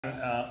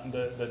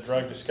The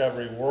drug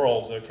discovery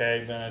worlds,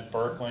 okay, been at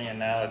Berkeley and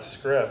now at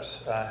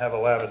Scripps, have a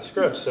lab at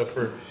Scripps. So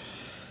for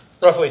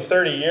roughly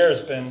 30 years,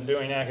 been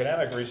doing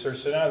academic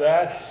research, so now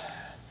that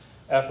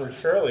effort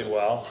fairly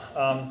well.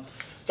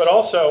 But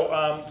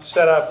also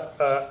set up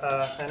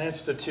an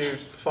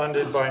institute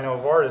funded by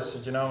Novartis,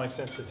 the Genomics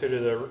Institute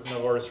of the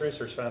Novartis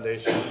Research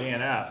Foundation,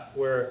 GNF,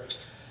 where,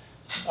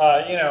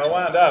 you know, it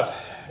wound up,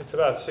 it's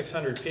about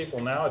 600 people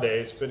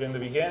nowadays, but in the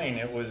beginning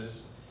it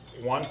was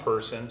one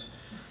person.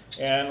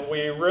 And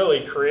we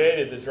really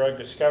created the drug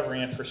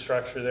discovery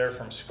infrastructure there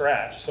from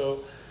scratch.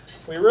 So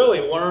we really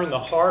learned the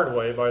hard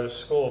way by the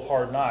School of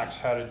Hard Knocks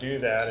how to do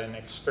that and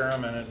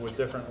experimented with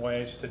different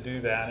ways to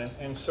do that.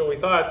 And so we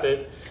thought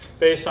that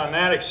based on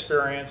that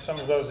experience, some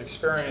of those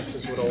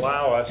experiences would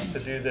allow us to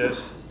do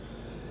this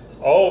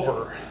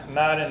over,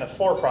 not in the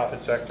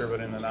for-profit sector,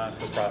 but in the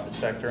non-for-profit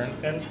sector.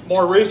 And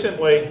more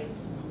recently,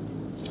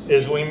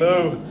 as we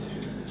move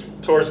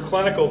towards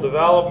clinical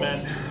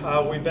development,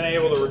 we've been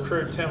able to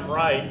recruit Tim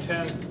Wright.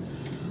 Tim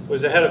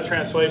was the head of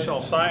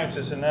translational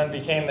sciences and then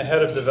became the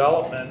head of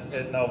development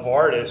at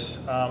Novartis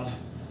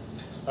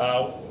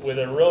with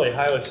a really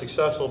highly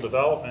successful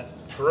development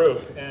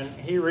group. And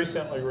he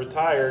recently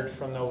retired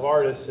from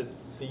Novartis at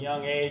the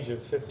young age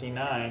of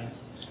 59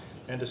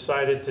 and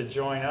decided to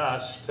join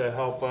us to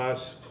help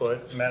us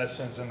put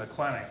medicines in the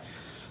clinic.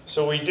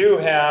 So we do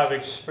have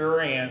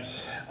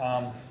experience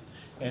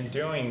in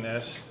doing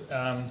this.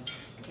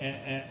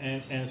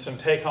 And some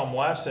take-home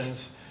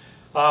lessons.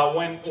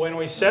 When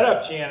we set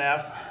up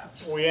GNF,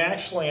 we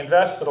actually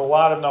invested a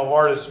lot of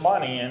Novartis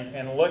money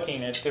in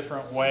looking at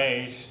different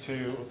ways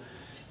to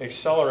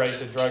accelerate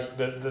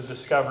the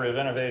discovery of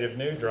innovative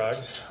new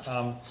drugs.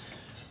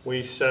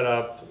 We set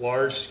up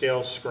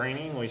large-scale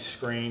screening. We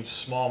screened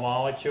small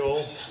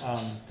molecules,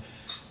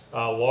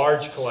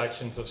 large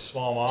collections of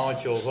small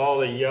molecules. All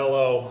the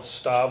yellow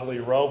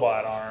Stavli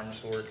robot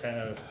arms were kind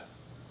of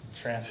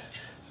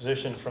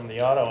transitioned from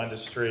the auto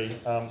industry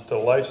to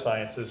life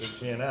sciences at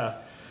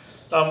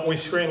GNF. We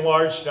screened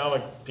large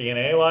genomic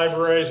DNA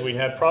libraries. We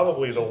had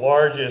probably the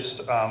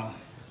largest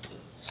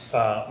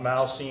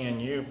mouse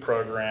ENU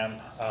program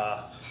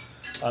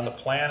on the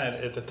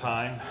planet at the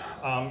time.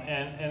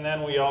 And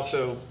then we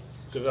also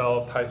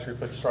developed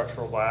high-throughput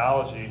structural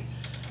biology,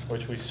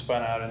 which we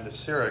spun out into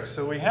Syrix.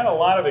 So we had a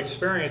lot of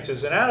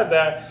experiences, and out of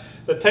that,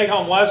 the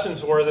take-home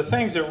lessons were the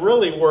things that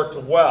really worked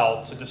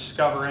well to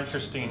discover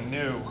interesting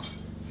new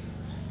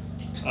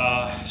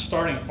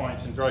starting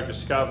points in drug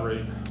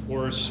discovery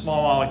were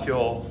small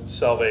molecule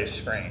cell-based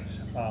screens.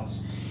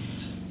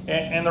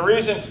 And the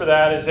reason for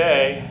that is,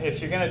 A,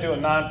 if you're going to do a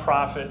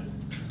nonprofit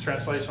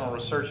translational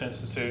research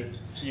institute,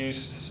 you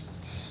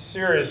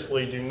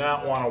seriously do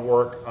not want to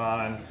work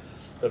on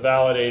the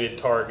validated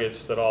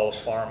targets that all of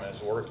pharma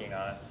is working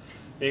on,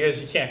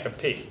 because you can't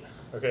compete.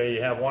 Okay,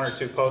 you have one or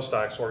two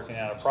postdocs working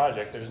on a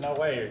project. There's no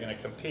way you're going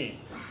to compete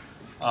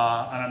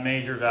on a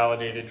major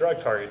validated drug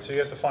target. So you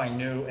have to find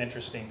new,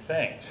 interesting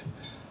things.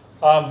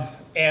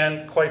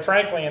 And quite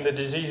frankly, in the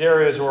disease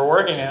areas we're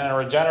working in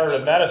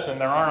regenerative medicine,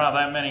 there aren't all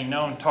that many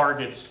known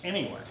targets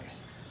anyway.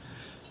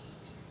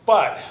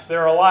 But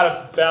there are a lot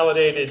of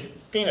validated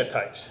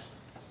phenotypes.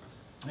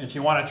 If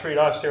you want to treat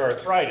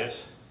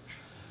osteoarthritis,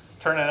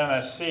 turn an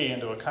MSC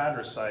into a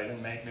chondrocyte and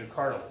make new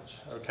cartilage,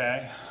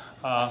 okay?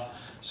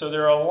 So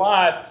there are a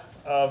lot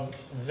of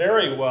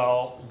very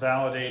well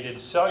validated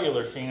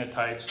cellular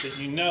phenotypes that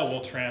you know will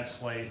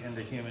translate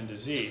into human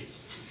disease.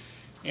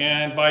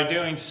 And by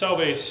doing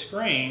cell-based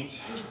screens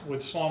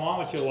with small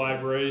molecule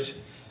libraries,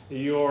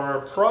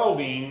 you're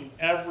probing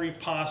every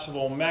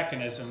possible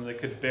mechanism that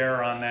could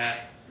bear on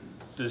that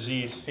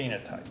disease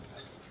phenotype,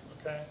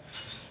 okay?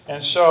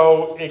 And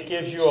so it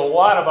gives you a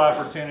lot of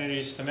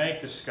opportunities to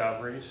make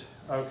discoveries,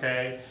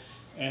 okay,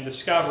 and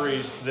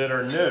discoveries that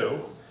are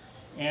new.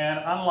 And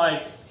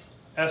unlike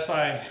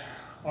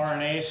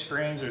siRNA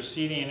screens or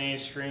cDNA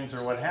screens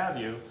or what have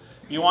you,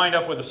 you wind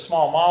up with a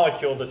small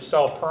molecule that's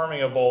cell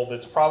permeable,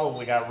 that's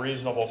probably got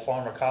reasonable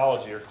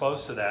pharmacology or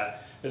close to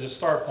that, as a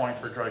start point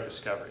for drug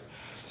discovery.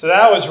 So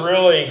that was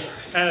really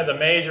kind of the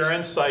major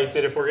insight,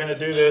 that if we're going to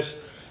do this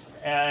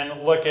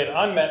and look at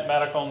unmet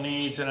medical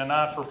needs in a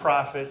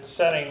not-for-profit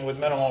setting with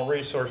minimal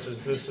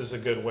resources, this is a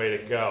good way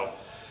to go.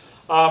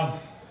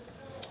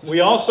 We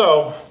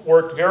also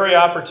worked very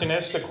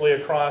opportunistically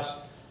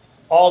across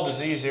all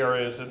disease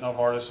areas that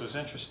Novartis was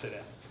interested in.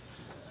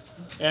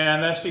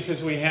 And that's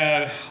because we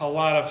had a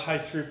lot of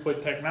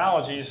high-throughput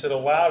technologies that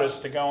allowed us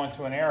to go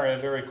into an area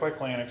very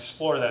quickly and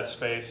explore that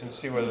space and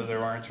see whether there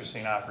were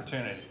interesting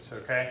opportunities,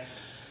 okay?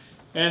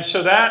 And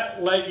so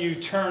that let you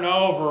turn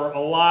over a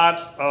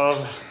lot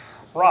of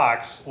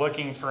rocks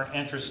looking for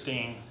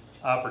interesting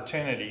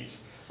opportunities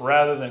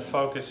rather than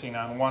focusing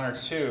on one or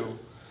two